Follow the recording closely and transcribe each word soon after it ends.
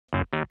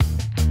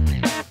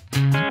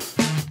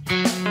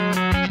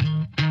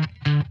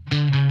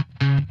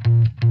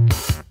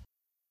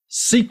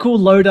SQL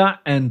Loader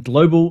and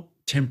global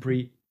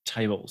temporary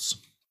tables.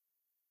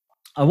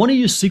 I want to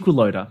use SQL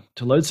Loader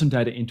to load some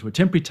data into a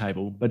temporary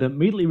table, but it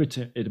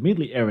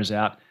immediately errors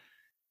out,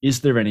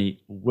 is there any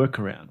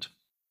workaround?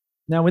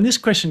 Now, when this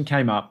question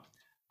came up,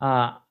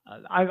 I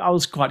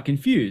was quite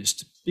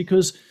confused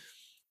because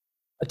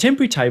a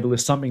temporary table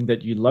is something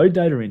that you load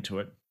data into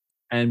it,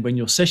 and when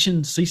your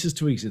session ceases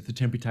to exist, the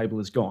temporary table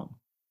is gone.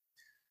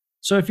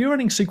 So if you're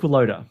running SQL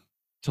Loader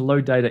to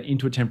load data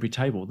into a temporary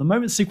table, the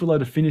moment SQL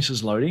Loader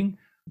finishes loading,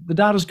 the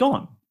data's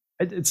gone.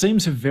 It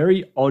seems a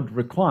very odd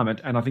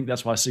requirement, and I think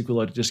that's why SQL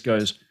Loader just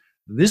goes,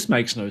 this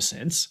makes no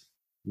sense.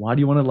 Why do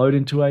you want to load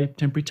into a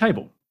temporary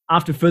table?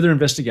 After further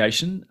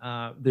investigation,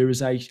 there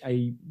is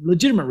a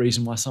legitimate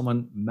reason why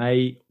someone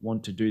may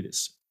want to do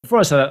this. Before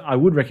I say that, I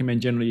would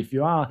recommend generally if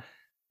you are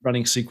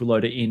running SQL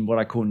Loader in what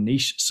I call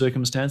niche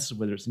circumstances,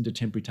 whether it's into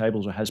temporary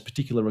tables or has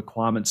particular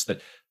requirements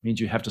that means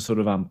you have to sort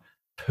of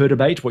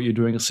perturbate what you're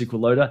doing with SQL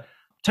Loader,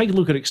 take a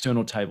look at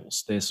external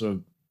tables. They're sort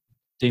of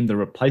deemed the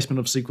replacement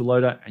of SQL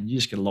Loader, and you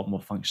just get a lot more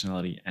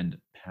functionality and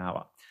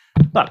power.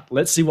 But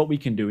let's see what we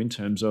can do in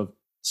terms of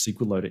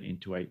SQL Loader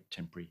into a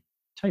temporary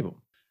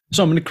table.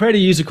 So I'm going to create a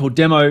user called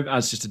demo.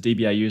 It's just a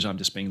DBA user. I'm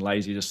just being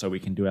lazy just so we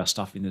can do our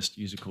stuff in this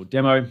user called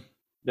demo.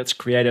 Let's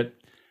create it.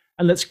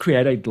 And let's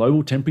create a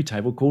global temporary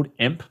table called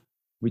emp,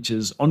 which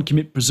is on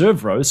commit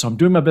preserve rows. So I'm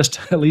doing my best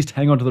to at least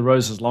hang on to the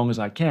rows as long as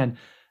I can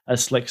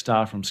as select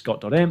star from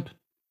scott.emp.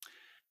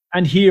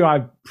 And here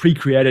I've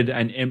pre-created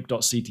an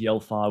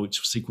emp.ctl file,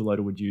 which SQL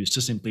Loader would use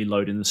to simply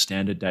load in the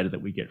standard data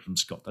that we get from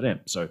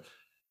scott.emp. So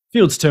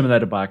fields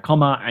terminated by a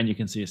comma, and you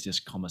can see it's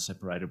just comma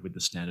separated with the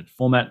standard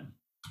format.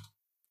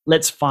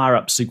 Let's fire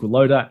up SQL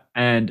Loader,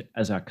 and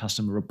as our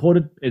customer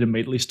reported, it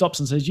immediately stops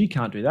and says, you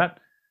can't do that.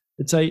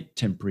 It's a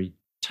temporary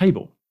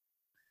table.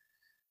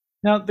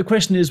 Now, the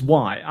question is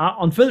why?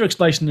 On further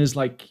explanation is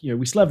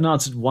we still haven't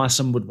answered why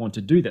someone would want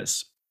to do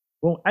this.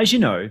 Well, as you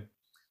know,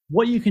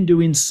 what you can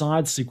do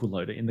inside SQL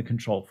Loader in the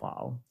control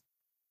file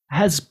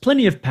has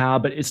plenty of power,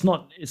 but it's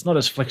not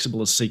as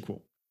flexible as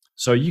SQL.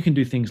 So you can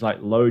do things like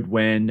load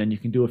when, and you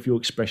can do a few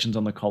expressions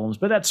on the columns,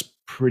 but that's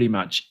pretty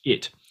much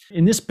it.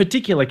 In this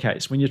particular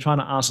case, when you're trying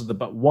to answer the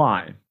but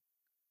why,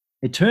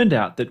 it turned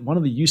out that one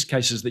of the use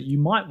cases that you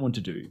might want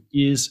to do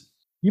is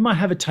you might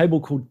have a table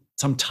called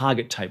some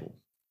target table.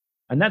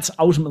 And that's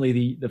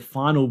ultimately the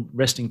final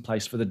resting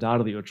place for the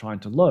data that you're trying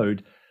to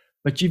load.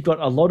 But you've got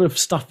a lot of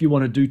stuff you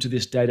want to do to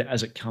this data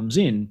as it comes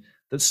in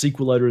that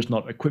SQL Loader is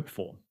not equipped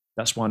for.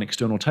 That's why an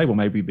external table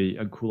may be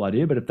a cool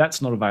idea. But if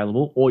that's not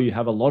available, or you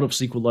have a lot of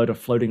SQL Loader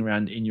floating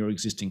around in your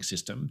existing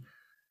system,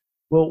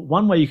 well,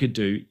 one way you could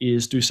do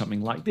is do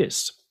something like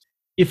this.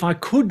 If I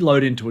could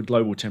load into a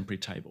global temporary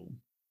table,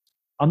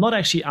 I'm not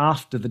actually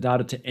after the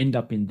data to end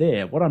up in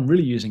there. What I'm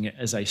really using it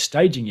as a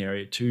staging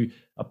area to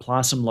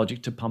apply some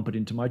logic to pump it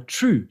into my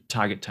true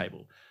target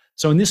table.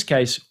 So in this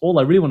case, all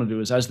I really want to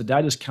do is as the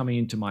data is coming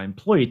into my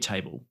employee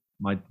table,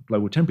 my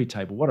global temporary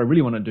table, what I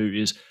really want to do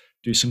is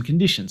do some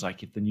conditions,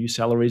 like if the new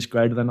salary is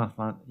greater than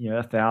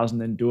 1,000,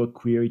 then do a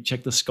query,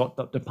 check the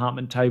Scott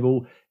department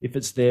table. If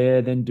it's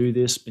there, then do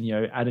this,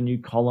 and add a new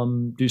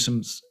column, do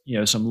some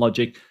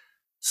logic.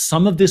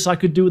 Some of this I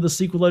could do with a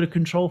SQL Loader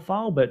control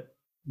file, but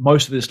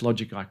most of this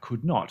logic I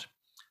could not.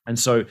 And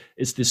so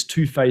it's this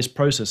two-phase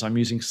process. I'm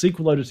using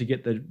SQL Loader to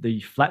get the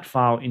flat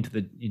file into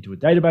a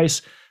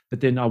database, but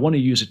then I want to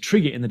use a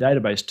trigger in the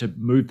database to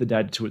move the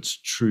data to its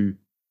true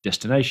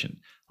destination.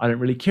 I don't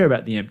really care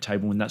about the emp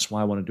table, and that's why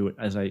I want to do it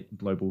as a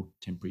global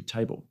temporary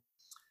table.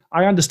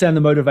 I understand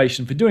the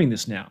motivation for doing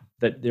this now,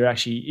 that there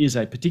actually is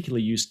a particular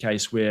use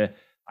case where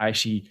I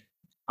actually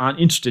aren't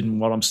interested in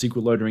what I'm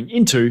SQL Loadering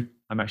into.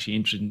 I'm actually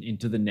interested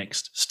into the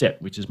next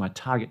step, which is my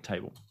target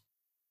table.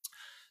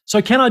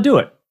 So can I do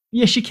it?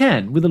 Yes, you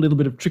can, with a little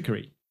bit of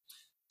trickery.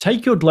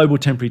 Take your global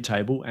temporary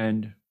table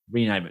and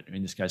rename it.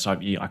 In this case, I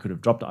could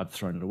have dropped it, I've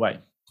thrown it away.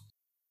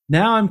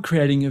 Now I'm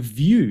creating a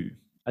view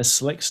as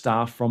select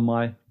star from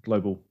my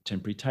global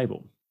temporary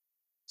table.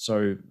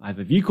 So I have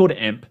a view called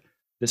emp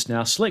that's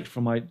now select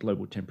from my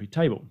global temporary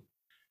table.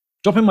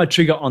 Dropping my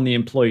trigger on the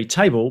employee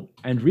table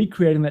and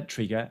recreating that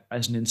trigger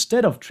as an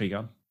instead of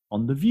trigger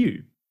on the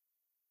view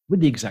with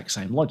the exact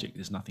same logic.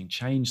 There's nothing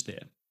changed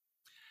there.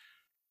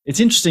 It's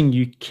interesting,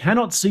 you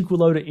cannot SQL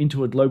Loader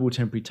into a global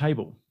temporary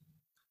table,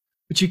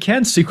 but you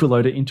can SQL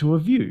Loader into a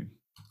view.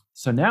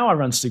 So now I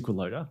run SQL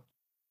Loader.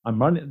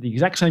 I'm running the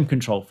exact same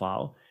control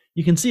file.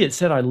 You can see it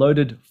said I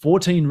loaded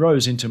 14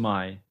 rows into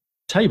my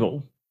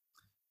table,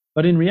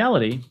 but in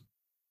reality,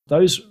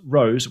 those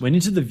rows went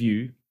into the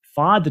view,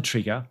 fired the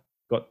trigger,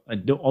 got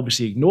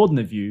obviously ignored in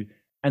the view,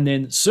 and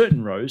then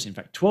certain rows, in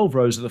fact 12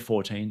 rows of the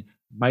 14,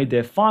 made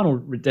their final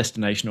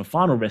destination or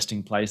final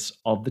resting place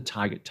of the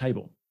target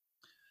table.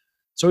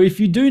 So if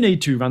you do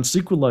need to run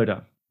SQL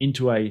Loader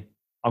into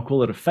I'll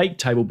call it a fake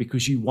table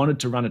because you wanted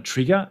to run a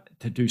trigger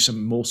to do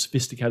some more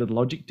sophisticated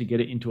logic to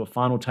get it into a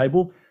final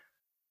table,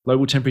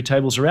 global temporary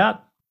tables are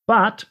out.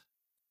 But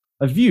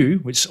a view,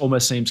 which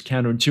almost seems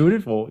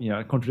counterintuitive or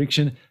a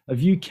contradiction, a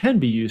view can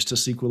be used to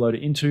SQL Loader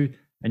into,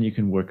 and you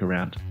can work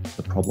around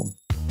the problem.